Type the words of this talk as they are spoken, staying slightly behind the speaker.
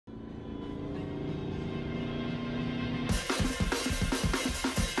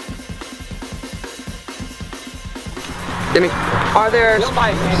Gimme. Are there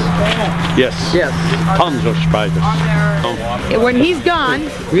spiders? Yes. Yes. Tons of spiders. When he's gone,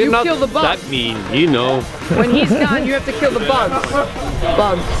 you kill the bugs. That means, you know. When he's gone, you have to kill the bugs.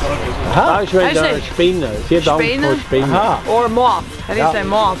 Bugs. How do you say spinner? Spinner? Or moth. How do you say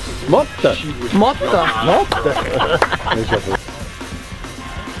moth? Motte. Motte.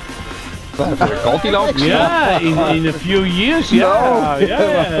 Yeah, in a few years, yeah.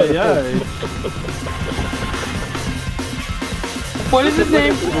 Yeah. What is his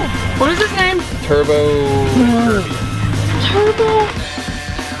name? What is his name? Turbo. Turbo.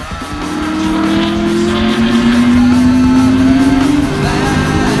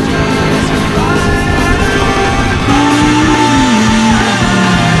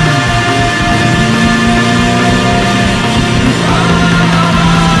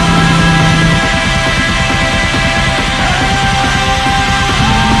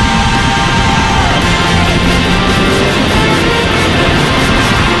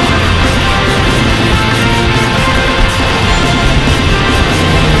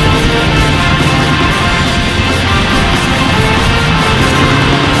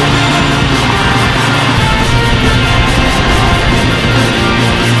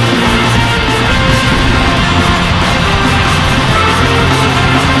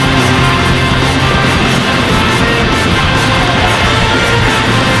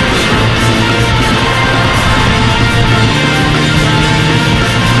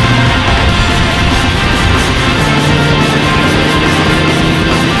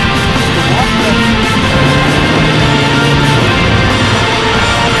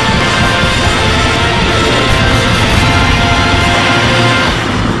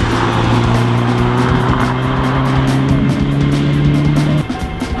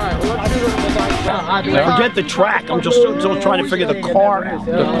 Forget the track. I'm just still trying to figure the car out.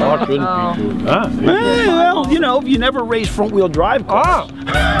 The car shouldn't be too. Well, you know, you never race front-wheel drive cars.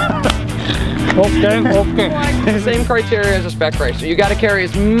 Okay. Same criteria as a spec racer. You got to carry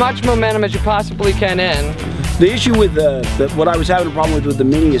as much momentum as you possibly can in. The issue with what I was having a problem with the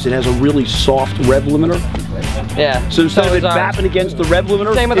Mini is it has a really soft rev limiter. Yeah. So instead of it bapping against the rev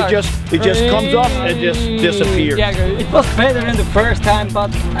limiter, it just comes up and just disappears. Yeah, it was better than the first time,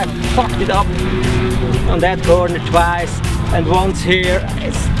 but I fucked it up on that corner twice and once here.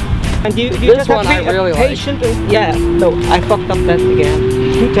 And you just have to be really patient. Yeah, no, I fucked up that again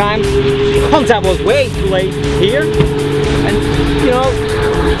 2 times. Once I was way too late here, and you know,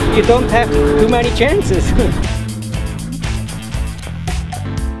 you don't have too many chances.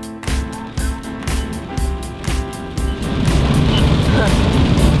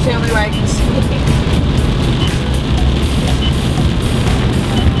 It's the only way I can see.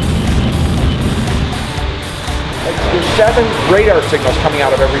 There's 7 radar signals coming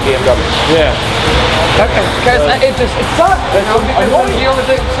out of every BMW. Yeah. Because it sucks, you know, because when you deal with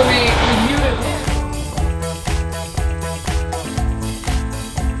it, so we